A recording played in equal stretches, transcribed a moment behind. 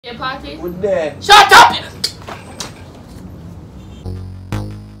Your party? Good day. Shut up!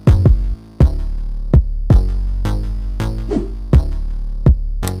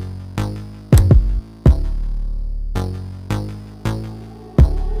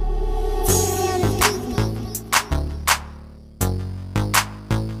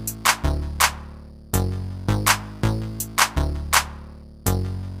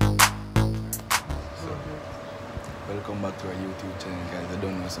 Welcome back to our YouTube channel, guys. I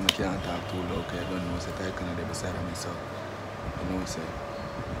don't know, so I can't talk too loud because I don't know, so Tyka is beside of me, so you know, say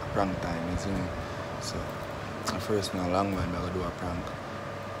prank time, you see me? So, first now, long while I'm going to do a prank.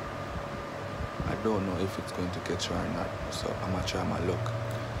 I don't know if it's going to catch or not, so I'm going to try my luck.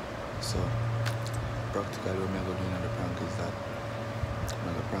 So, practically what I'm going to do in the prank is that I'm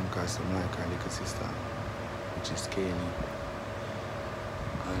going to prank her some like her little sister, which is Kaylee.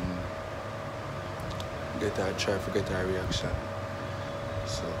 And try to get her reaction.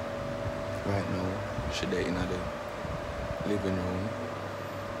 So right now she there in the living room.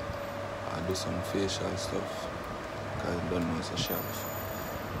 I do some facial stuff because I don't know, so she have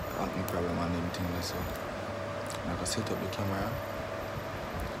acne problem and them things. So I'm gonna set up the camera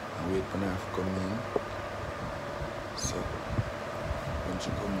and wait for her to come in. So when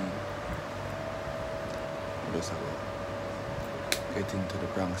she come in, we just about get into the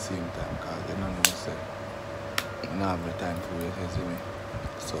prank same time because they don't know say I don't have the time for it, you see me?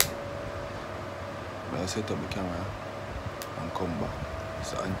 So, I'll set up the camera and come back.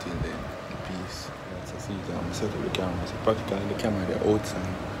 So, until then, peace. So, see, I'm set up the camera. So, practically the camera they're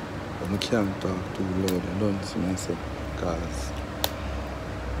outside. But I can't talk too loud. I don't see myself because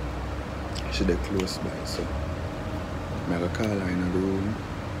she's there close by. So, I'm going to call her in the room.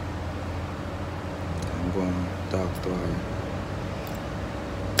 I'm going to talk to her.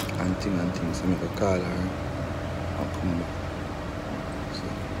 And things. So, I'm going to call her. I'll come back. So,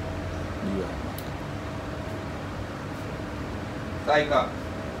 be right back. Tyka,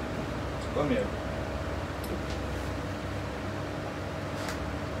 come here.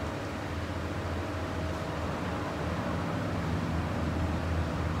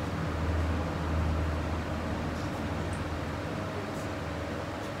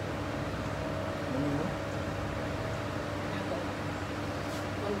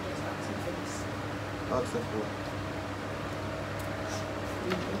 Ask her for.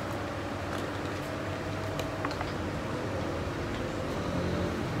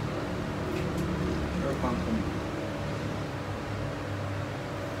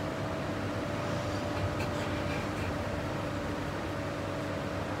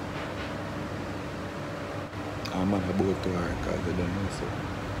 I'm on about to her because I don't know, so,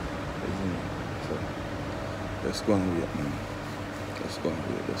 isn't it? So, let's go and wait, man. Let's go and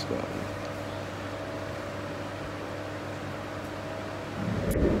wait.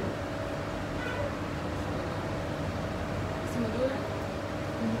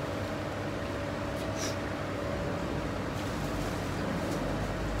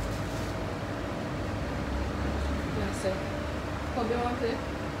 What do you want to do?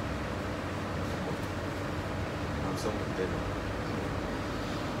 I'm something to tell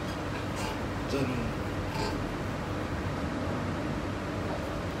you.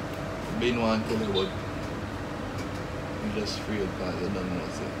 Been one tell you what I'm just free because I don't know,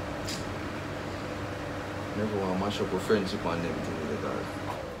 so never want to mash up a friendship on them things like that.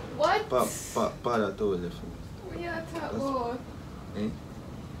 What? Father told you. What are you talking about? Eh?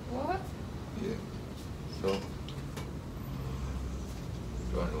 What? Yeah. So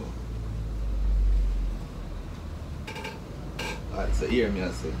don't know. Alright, so hear me I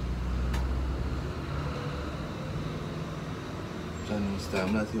say. John Mr.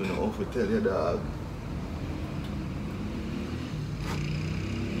 I'm not even know how to tell you, dog.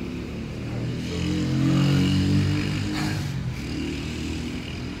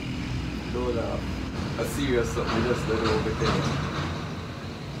 Don't laugh. A serious something, just don't know how to tell you.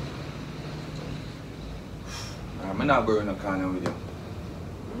 I'm not going to corner with you.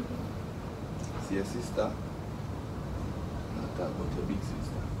 See your sister? Not talk about your big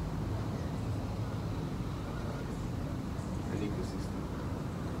sister. Your little sister.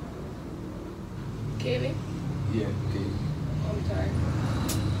 Kaylee? Yeah, okay. I'm tired.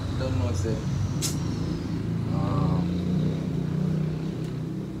 Don't know, say.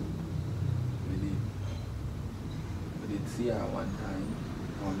 We did see her one time.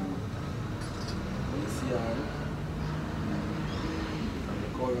 Oh no. When you see her, from the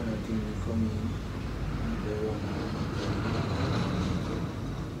corona thing we come in,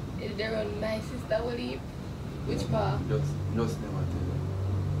 Is there a my sister will leave? Which part? Just never tell her.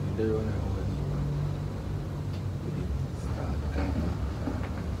 If they run her over leave, we did start kind of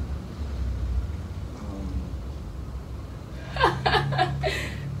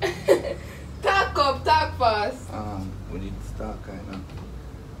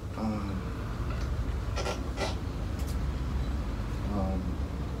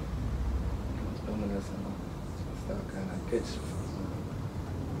so start kind of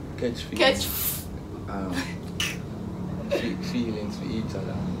catch feelings for each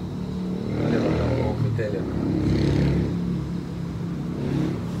other. I never know how to tell you.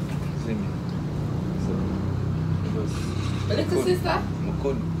 See me? So, it was... My little sister? I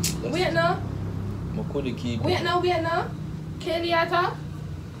could... Wait now. I could keep... Wait now. Kelly attack?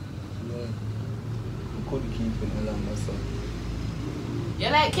 Yeah. I could keep it along myself. You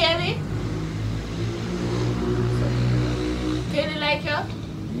like Kelly? Kelly like you?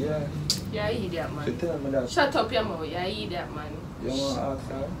 Yeah. Yeah, I idiot, She man. tell me that. Shut up your mouth. Yeah, I idiot, man. You want to ask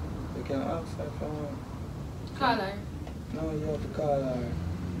her? You can ask her if you want. Call her. No, you have to call her.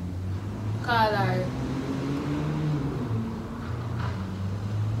 Call her.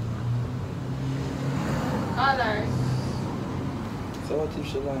 Call her. So what if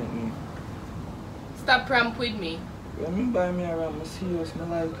she like me? Stop ramp with me. When me buy me around, I'm serious, I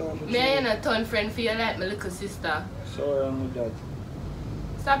like her. Me ain't a ton friend for you like my little sister. So wrong with that.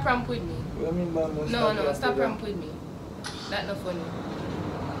 Stop ramp with me. When me buy me No, stop ramp with me. That's not funny.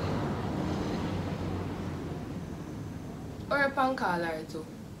 Or a pan call her too.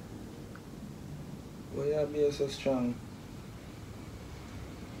 Why you be so strong?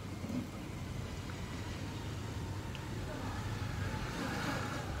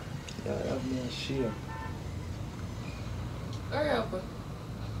 Yeah, I have me a share. Hurry up.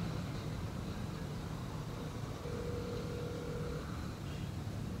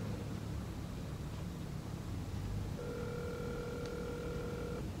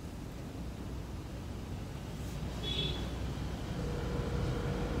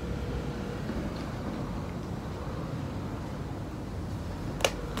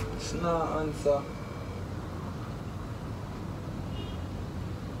 It's not answer.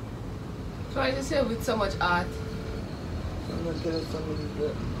 So I just say with so much art. I'm gonna tell you somebody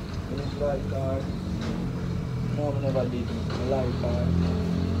that I like her. No, I never did. I like her.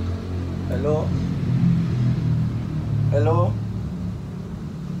 Hello? Hello?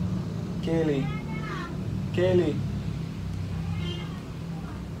 Kaylee? Kaylee?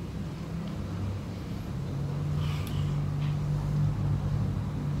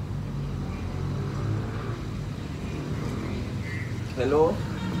 Hello?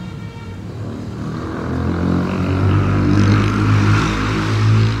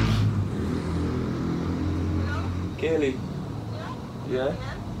 Kaylee? Yeah?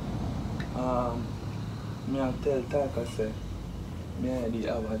 Me I tell Tyka say, me I did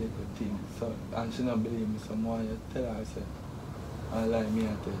have a little thing, so, and she don't believe me, so more you tell her, say, I like me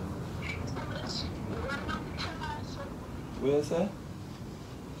I tell you. What you say?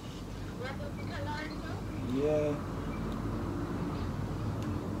 Yeah.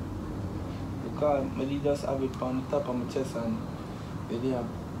 Because I did just have it on the top of my chest and they did have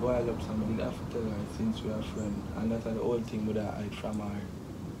boil up some. I did have to tell her since we are friends. And that's the whole thing with her hide from her.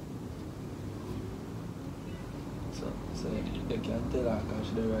 So you can tell her because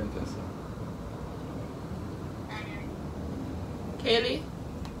she's the right person. Kaylee?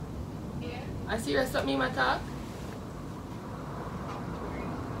 Yeah? I see you stop me in my talk.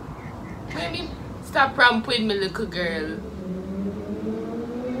 Maybe stop ramp with me, little girl.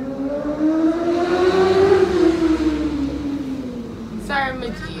 Sorry,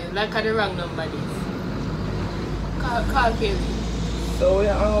 Mickey, like I the wrong number this. Call Kaylee. So we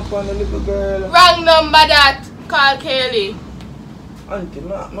hung up on the little girl. Wrong number that. Call Kaylee. Auntie,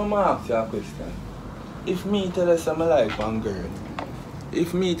 Mama ask you a question. If me tell her I like one girl,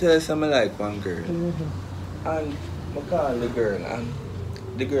 and I call the girl and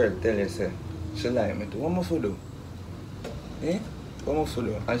the girl tell her say she like me too, what am I for do? Eh? What am I for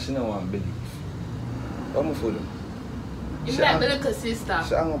do? And she don't want to believe. What am I for do? You like my little sister.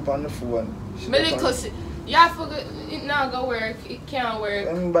 She hung up on the phone. My little sister. Yeah, forget it not gonna work. It can't work.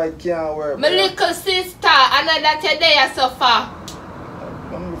 Everybody can't work. My little sister, I know that today I suffer.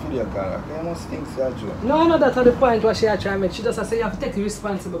 I'm video call her. You must think so, Joe. No, that's not the point what she trying to make. She just say you have to take a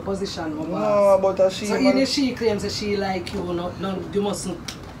responsible position, my boss. No, but she... So even she claims that she like you, no, you mustn't.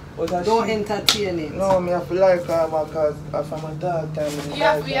 Don't entertain it. No, me have to like her because from a dark time...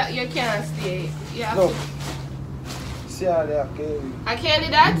 You can't stay. You have Look. to. See her there, Kelly. I can't do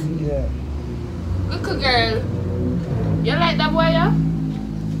that? Yeah. Little girl. You like that boy, yeah?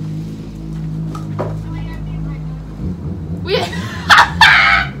 We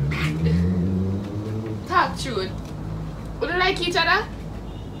talk truth. Would you like each other?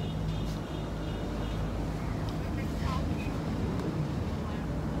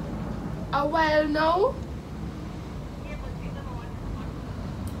 A while now?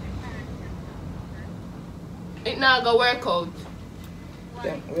 It not gonna work out.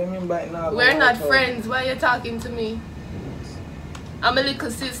 What do you mean by now? We're not friends. Why are you talking to me? I'm a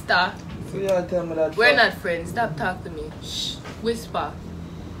little sister. So you tell me that. We're not friends. Stop talking to me. Shh. Whisper.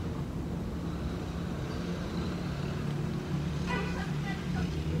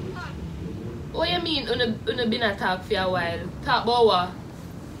 What you mean? Una been a talk for a while. Talk about what?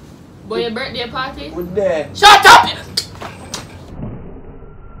 About your birthday party? We're there. Shut up!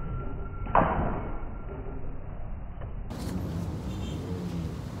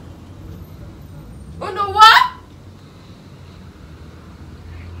 Oh no, what?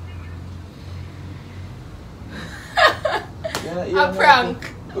 A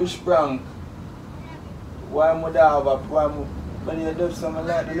prank. Push prank. Why would I have a prank? When you do something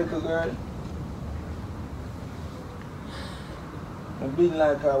like the little girl? I've been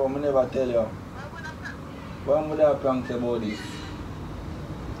like her, but I never tell you. Why would I prank you about this?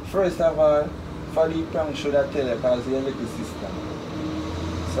 First of all, for the prank should I tell you because you're a little sister.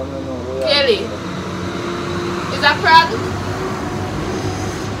 So I know where Kelly, is that prank?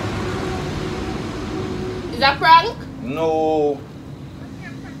 Is that prank? No.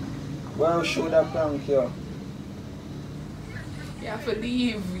 Why should I prank you? You have to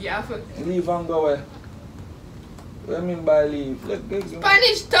leave. You have to Leave and go away. What do you mean by leave? Look,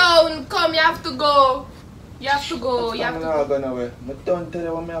 Spanish town, come, you have to go. You have to go. You have to I'm go. not going away. I don't tell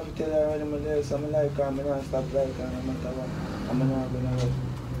you what I have to tell you already. I'm there, so I'm like her. I'm not stop like her. No matter what. I'm not going away.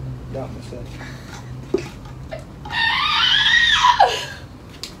 That myself.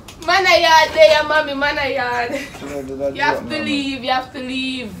 Man a yard there, mommy, man a yard. You have to leave, you have to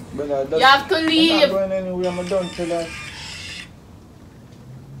leave. You have to leave. I'm not going anywhere. I'm done till that.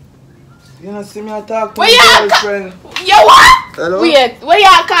 You know, see me talk to my girlfriend. You what? Hello? Wait, what you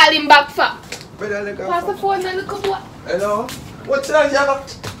call him back for? Pass the Hello? phone and look up. Hello? What's up, Java?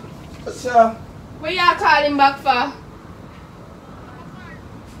 What's up? What you call him back for?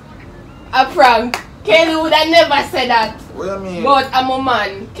 A prank. Kelly would have never said that. What do you mean? But I'm a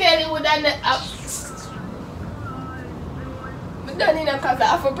man. Kelly would have never. I don't know because I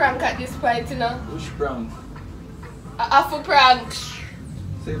have a prank at this point, you know. Which prank? I have a prank.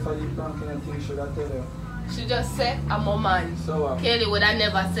 Say for the prank and thing, should I tell you? She just said I'm a man. So what? Kelly would have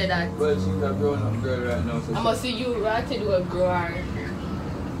never said that. Well, she's a grown up girl right now. So I must see you right to do a grower.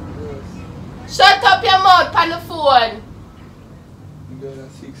 Yes. Shut up your mouth on the phone. The girl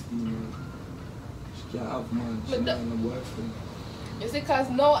is 16 years. She can't have man. She But don't have no boyfriend. You see, because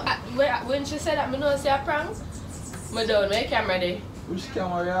no, when she said that, I don't see a prank. I don't. Where the camera there? Which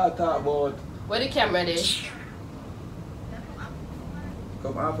camera you talk about? Where the camera there?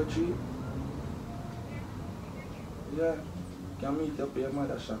 Come half a tree? Yeah. Can meet up with your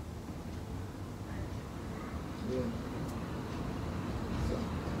mother shop. Yeah. So.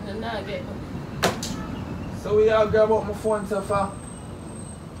 No, I get So we all grab up my phone so far.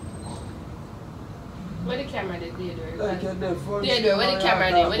 where the camera there? Like you're there phone. There, where the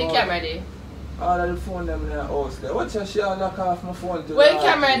camera there? Where the camera there? All of the phone them in the house there. Watch your share lock off my phone to Where the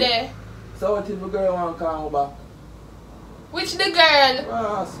camera there? So what if the girl want to call me back? Which the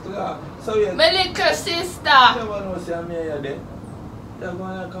girl? So yeah. My little sister. You never know say I'm here there. You're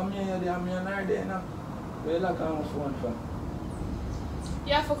going to come here there, I'm here there now. Where you lock on my phone for?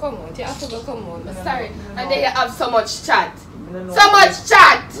 You have to come out. You have to go come out. I'm sorry. And then you have so much chat. So So much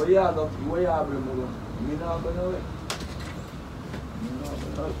chat. Where you have to go? Me not going away.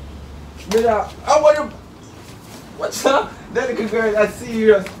 I want you. What's up? That little girl, that's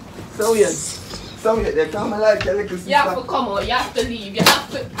serious. So weird. So weird. They come like a little sister. You have to come out. You have to leave. You have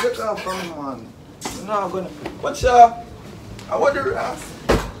to. Get off from me, man. You're not gonna. What's up? I want the rest.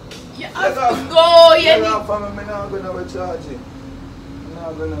 You have to go. You Get need. off from me. I'm not gonna charge you. I'm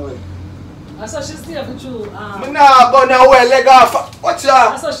not gonna wait. I saw she stay for true. I'm not gonna wait. Leg off. What's I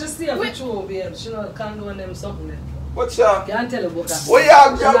up? saw she stay for true, babe. She not condone them something. There. What's up? Can't tell you about that. What you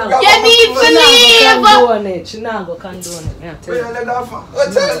You need to leave. She not go condone it. Yeah, tell Where you. you leg off?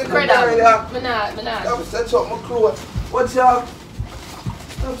 What's up? Brother, I'm not. Stop stretch up my clothes. What's up?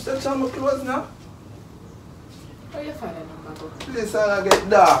 Stop stretch up my clothes now. Where you find number? Please, I get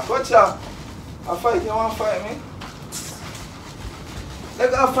dark. What's up? I fight. You want to fight me?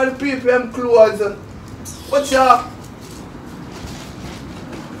 Leg off for the people them clothes. What's up?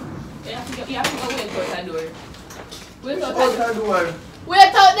 You have to go wait out the door. Wait out Out the the door.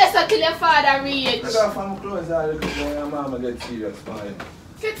 Wait out there so till your father reach. Leg off for my clothes. I look when your mama get serious for you.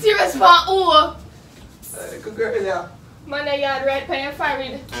 Get serious for who? Good girl, yeah. Man, a yard right by your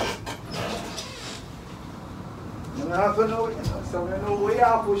forehead. I'm not going to know, so I know where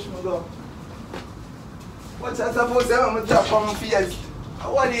you push me go. What's that supposed to have? I'm drop on my face.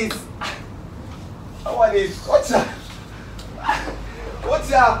 What is? What is? What's that? What's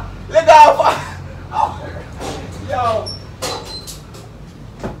sir. Let off. Yo.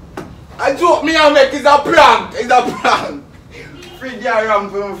 I joke me and make it's a prank. It's a prank. Free gear ram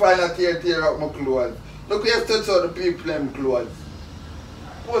for me find a tear up my clothes. Look, you have to touch out the people them clothes.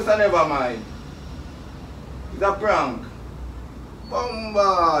 Post and never mind. It's a prank.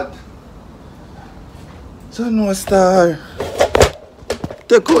 Bombard. So no star.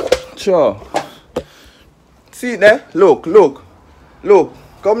 Take out. Sure. See it there? Look.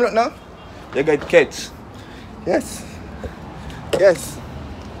 Come look now. You get catch. Yes.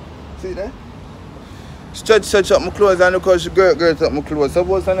 See it there? Stretch up my clothes and look how she gird up my clothes.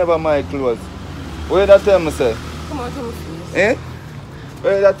 Suppose I never my clothes. What did that tell me say? Come on, tell me please. Eh? What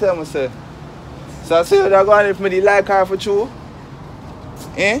did that tell me say? So I say that going if me like her for true?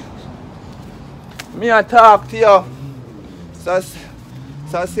 Eh? Me a talk to you. So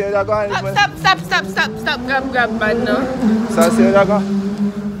I say that going if me... Stop, grab man now. So I say that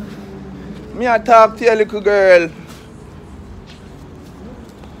going... Me a talk to you, little girl.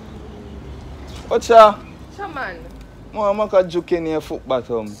 What's that? Man. I'm going to juke in your foot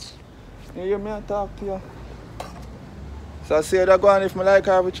bottom. You hear me a talk to you? So I say that going if me like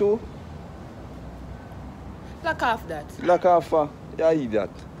her with you? Lock off that. Lock off her. You idiot.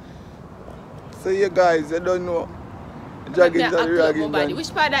 So you guys, you don't know. Dragging.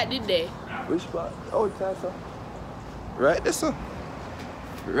 Which part that did there? Which part? Oh, it's there, sir. Right there, sir.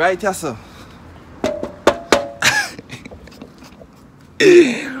 Right there, sir.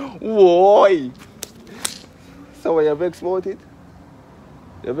 Whoa! So you vexed about it?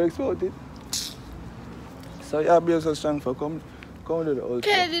 You vexed about it? So you have been so strong for come to the house.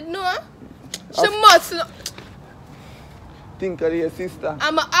 Kelly did know. She must know. Think of your sister.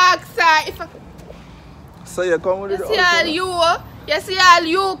 I'm a ask her if I... So you come with the house. You see all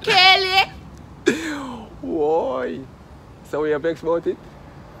you, Kelly. Why? So you vexed about it?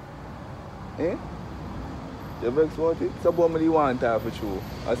 Eh? You vexed about it? So what do you want to for you?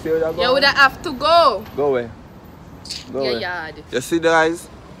 I say you go. You would have to go. Go away. Go Your away. yard. You see the eyes?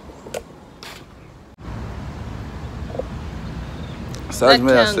 So That as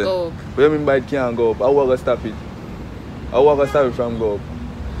me I can't say, go up. what do you mean by it can't go up? How will I stop it? How will I stop it from go up?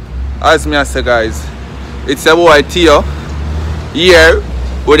 As me I say guys, it's your boy Theo here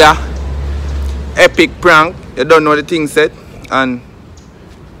with a epic prank. You don't know the thing set, and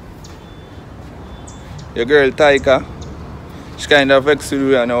your girl Tyka, she kind of vexed with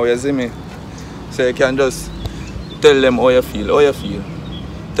you now, you see me? So you can just tell them how you feel,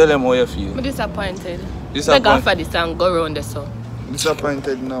 Tell them how you feel. I'm disappointed. Disappointed? Go for this and go around the sun.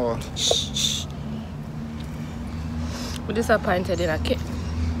 Disappointed now. Shh. I'm disappointed in a kid.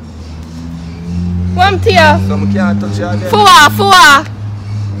 One tear. So I can't touch you again. Four.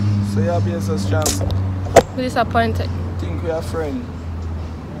 So you're being so strong. I'm disappointed. Think we're friends.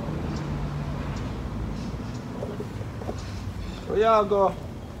 Where you go?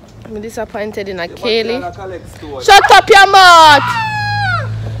 I'm disappointed in a You Kaylee. must be on a collect store. Shut up your mouth!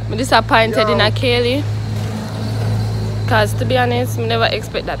 I'm disappointed in a Kaylee. Because to be honest, I never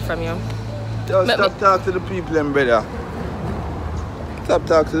expect that from you. Just stop talking to the people, them, brother. Stop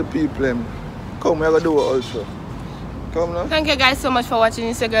talking to the people, them. Come, we're going to do it also. Come now. Thank you guys so much for watching.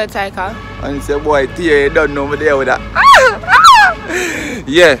 It's your girl Tyka. And it's your boy Theo, you don't know me there with that.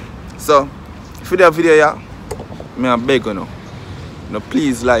 Yeah, so, if you do a video, yeah, I beg you now. No,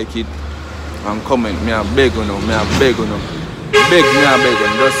 please like it and comment. I beg you now. Beg you.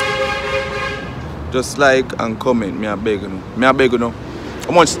 Just like and comment. I beg you now.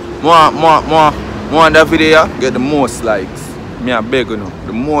 How much more on that video, get the most likes. I beg you now.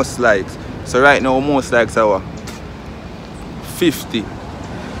 The most likes. So right now, most likes are 50.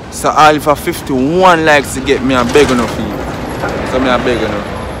 So all for 51 likes to get me, I beg you now for you. So I beg you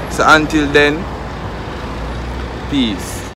now. So until then, peace.